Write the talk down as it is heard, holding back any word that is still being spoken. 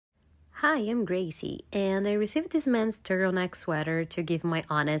Hi, I'm Gracie, and I received this men's turtleneck sweater to give my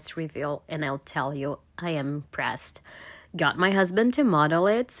honest review, and I'll tell you, I am impressed. Got my husband to model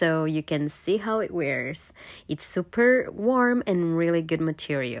it so you can see how it wears. It's super warm and really good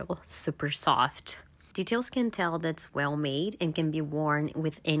material, super soft. Details can tell that's well made and can be worn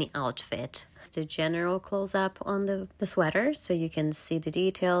with any outfit. Just a general close-up on the sweater so you can see the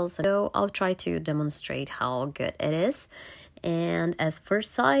details. So I'll try to demonstrate how good it is. And as for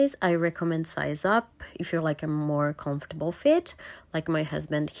size, I recommend size up if you're like a more comfortable fit, like my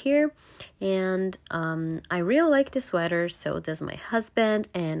husband here. And I really like the sweater, so does my husband,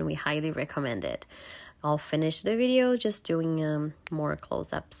 and we highly recommend it. I'll finish the video just doing more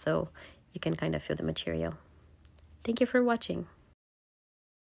close-up so you can kind of feel the material. Thank you for watching.